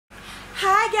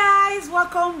Hi guys,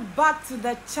 welcome back to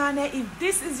the channel. If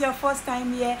this is your first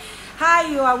time here,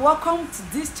 hi, you are welcome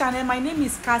to this channel. My name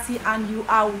is Cassie and you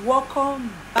are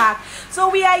welcome back. So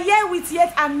we are here with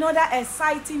yet another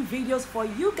exciting videos for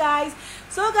you guys.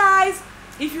 So guys,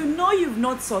 if you know you've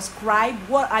not subscribed,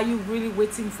 what are you really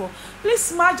waiting for? Please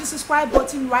smash the subscribe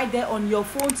button right there on your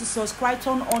phone to subscribe,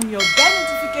 turn on your bell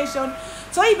notification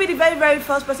so you'll be the very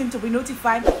first person to be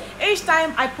notified each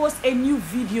time I post a new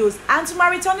videos. And to my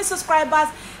returning subscribers,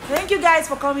 thank you guys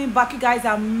for coming back. You guys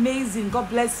are amazing. God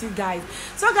bless you guys.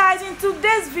 So guys, in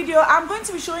today's video I'm going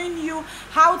to be showing you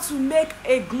how to make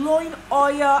a glowing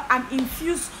oil, an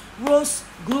infused rose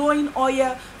glowing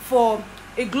oil for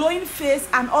a glowing face,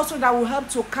 and also that will help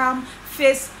to calm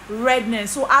face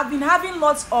redness. So I've been having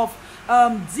lots of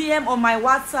DM on my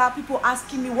WhatsApp, people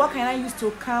asking me what can I use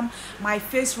to calm my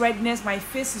face redness. My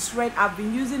face is red, I've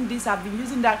been using this, I've been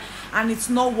using that, and it's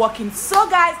not working. So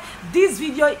guys, this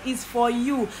video is for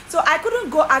you. So I couldn't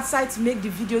go outside to make the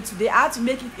video today. I had to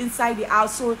make it inside the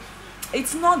house, so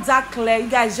it's not that clear. You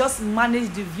guys just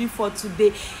manage the view for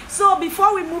today. So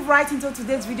before we move right into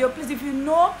today's video, please, if you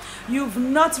know you've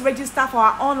not registered for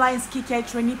our online skincare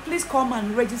training, please come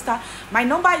and register. My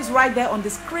number is right there on the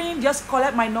screen. Just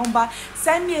collect my number,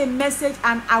 send me a message,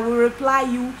 and I will reply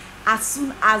you as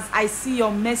soon as I see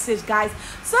your message, guys.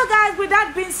 So guys, with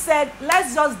that being said,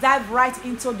 let's just dive right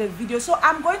into the video. So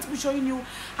I'm going to be showing you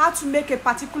how to make a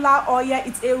particular oil.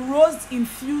 It's a rose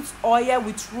infused oil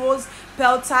with rose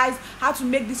Petals. How to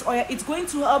make this oil, it's going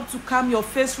to help to calm your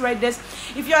face redness.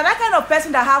 If you're that kind of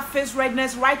person that have face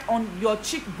redness right on your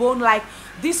cheekbone, like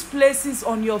these places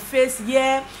on your face,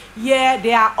 yeah,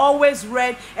 they are always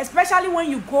red, especially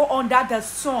when you go under the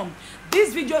sun,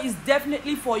 this video is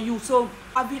definitely for you. So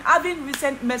I've been having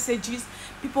recent messages,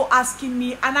 people asking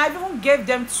me, and I even gave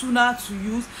them toner to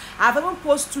use. I've even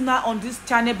posted toner on this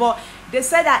channel, but they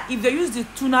said that if they use the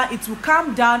toner, it will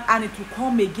calm down and it will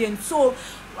come again. So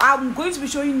I'm going to be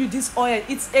showing you this oil.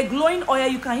 It's a glowing oil.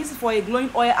 You can use it for a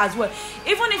glowing oil as well.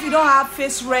 Even if you don't have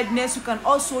face redness, you can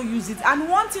also use it. And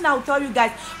one thing I'll tell you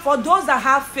guys, for those that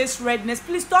have face redness,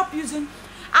 please stop using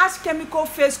harsh chemical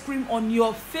face cream on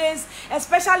your face,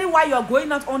 especially while you're going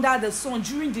out under the sun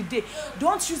during the day.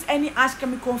 Don't use any harsh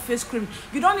chemical face cream.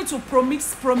 You don't need to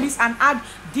PROMIX and add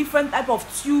different type of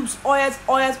tubes, oils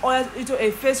into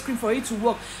a face cream for it to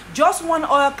work. Just one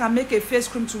oil can make a face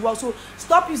cream to work. So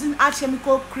stop using harsh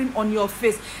chemical cream on your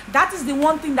face. That is the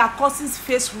one thing that causes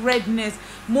face redness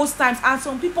most times. And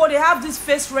some people, they have this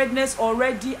face redness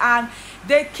already and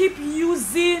they keep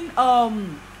using how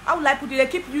would I put it, they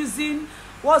keep using,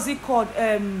 what's it called,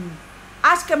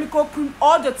 harsh chemical cream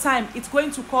all the time. It's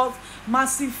going to cause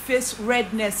massive face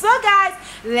redness. So guys,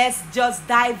 let's just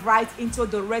dive right into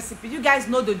the recipe. You guys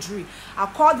know the drill. I'll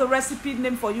call the recipe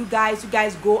name for you guys. You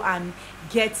guys go and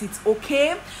get it,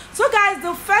 okay? So guys,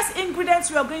 the first ingredients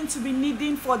we are going to be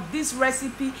needing for this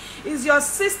recipe is your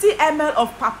 60 ml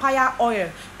of papaya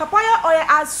oil. Papaya oil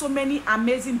has so many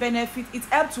amazing benefits. It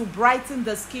helps to brighten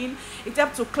the skin, it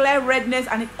helps to clear redness,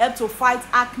 and it helps to fight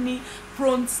acne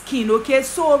prone skin, okay?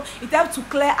 So it helps to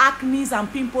clear acne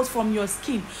and pimples from your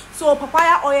skin. So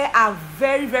papaya oil are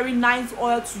very nice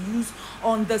oil to use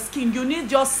on the skin. You need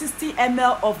just 60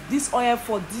 ml of this oil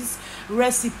for this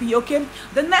recipe, okay?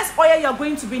 The next oil you're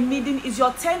going to be needing is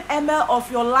your 10 ml of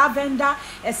your lavender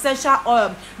essential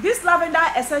oil. This lavender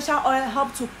essential oil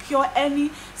helps to cure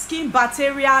any skin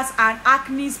bacteria and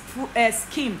acne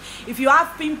skin. If you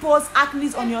have pimples,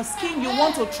 acne on your skin, you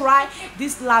want to try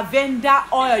this lavender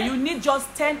oil, you need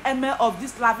just 10 ml of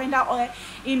this lavender oil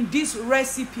in this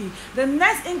recipe. The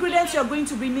next ingredient you're going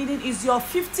to be needing is your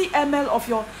 50 ml of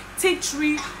your tea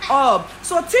tree oil.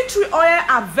 So tea tree oil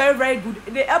are very good.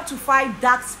 They help to fight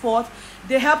dark spots,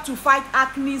 they help to fight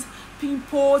acne,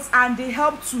 pimples, and they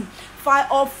help to fight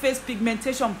off face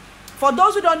pigmentation. For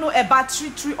those who don't know about tea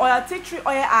tree oil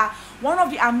are one of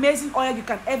the amazing oil you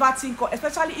can ever think of,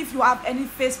 especially if you have any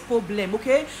face problem,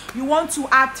 okay? You want to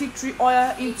add tea tree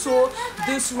oil into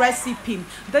this recipe.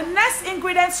 The next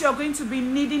ingredients you're going to be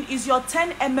needing is your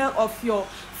 10 ml of your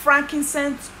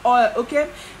frankincense oil, okay?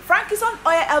 Frankincense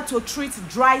oil helps to treat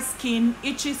dry skin,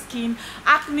 itchy skin,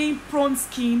 acne prone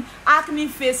skin, acne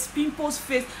face, pimples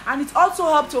face, and it also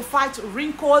helps to fight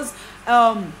wrinkles,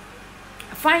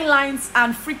 fine lines,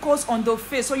 and freckles on the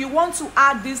face. So you want to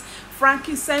add this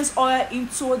frankincense oil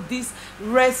into this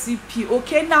recipe,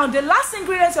 okay? Now the last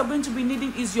ingredient you're going to be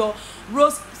needing is your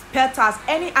rose petals,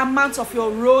 any amount of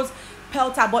your rose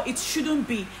petal, but it shouldn't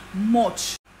be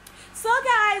much. So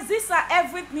guys, these are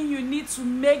everything you need to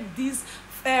make this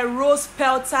rose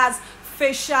petals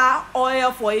facial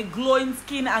oil for a glowing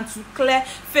skin and to clear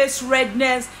face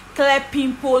redness, clear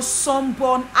pimples,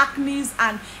 sunburn, acne,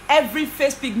 and every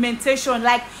face pigmentation.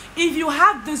 Like, if you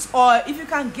have this oil, if you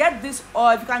can get this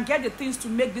oil, if you can get the things to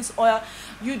make this oil,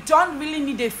 you don't really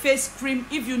need a face cream.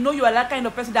 If you know you are that kind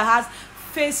of person that has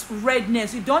face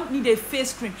redness, you don't need a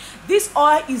face cream. This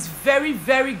oil is very,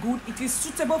 very good. It is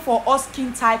suitable for all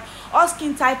skin type. All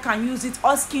skin type can use it.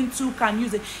 All skin too can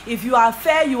use it. If you are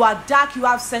fair, you are dark, you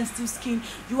have sensitive skin,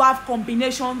 you have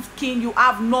combination skin, you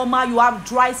have normal, you have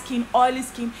dry skin, oily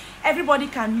skin, everybody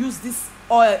can use this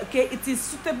oil. Okay, it is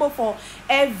suitable for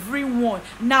everyone.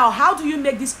 Now, how do you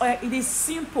make this oil? It is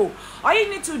simple. All you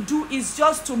need to do is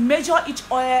just to measure each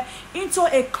oil into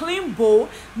a clean bowl.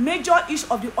 Measure each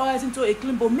of the oils into a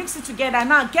clean bowl, mix it together.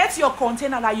 Now get your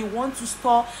container that you want to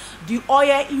store the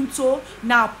oil into.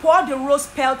 Now pour the rose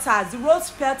petals. The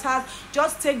rose petals,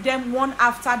 just take them one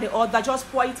after the other,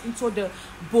 just pour it into the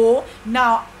bowl.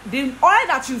 Now the oil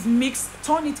that you've mixed,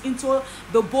 turn it into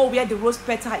the bowl where the rose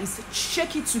petal is,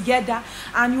 shake it together,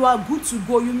 and you are good to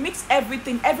go. You mix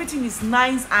everything is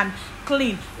nice and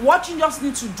clean. What you just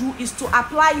need to do is to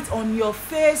apply it on your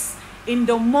face in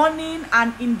the morning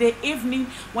and in the evening.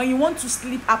 When you want to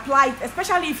sleep, apply it,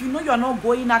 especially if you know you are not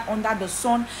going out under the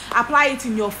sun. Apply it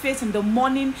in your face in the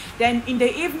morning, then in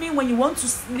the evening when you want to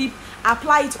sleep,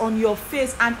 apply it on your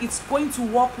face, and it's going to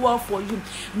work well for you.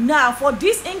 Now for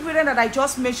this ingredient that I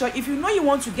just mentioned, if you know you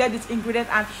want to get this ingredient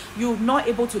and you're not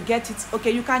able to get it,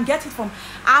 okay, you can get it from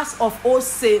As of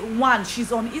Ose1.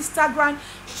 She's on Instagram.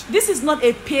 This is not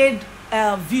a paid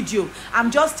video.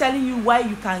 I'm just telling you where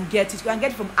you can get it. You can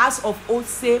get it from As of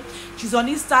Ose. She's on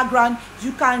Instagram.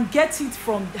 You can get it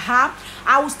from her.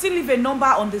 I will still leave a number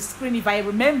on the screen if I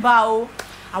remember.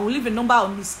 I will leave a number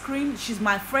on the screen. She's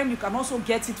my friend. You can also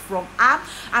get it from her.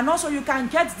 And also you can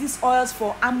get these oils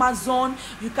for Amazon.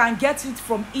 You can get it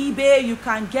from eBay. You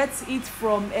can get it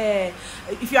from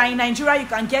if you are in Nigeria, you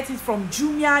can get it from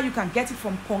Jumia. You can get it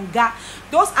from Konga.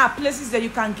 Those are places that you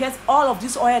can get all of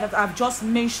this oil that I've just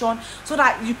mentioned, so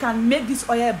that you can make this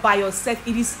oil by yourself.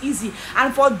 It is easy.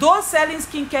 And for those selling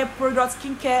skincare products,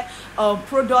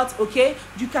 okay,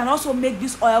 you can also make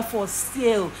this oil for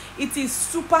sale. It is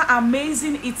super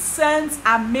amazing. It scents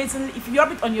amazingly. If you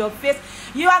rub it on your face,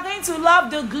 you are going to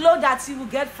love the glow that you will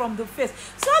get from the face.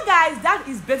 So guys, that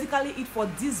is basically it for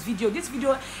this video. This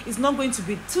video is not going to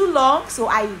be too long, so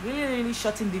I really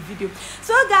shortened the video.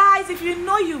 So guys, if you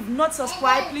know you've not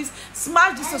subscribed, please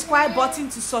smash the subscribe button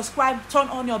to subscribe, turn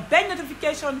on your bell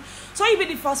notification so you'll be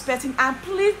the first person, and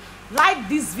please like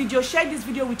this video, share this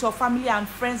video with your family and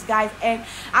friends, guys, and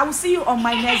I will see you on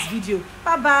my next video.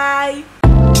 Bye bye.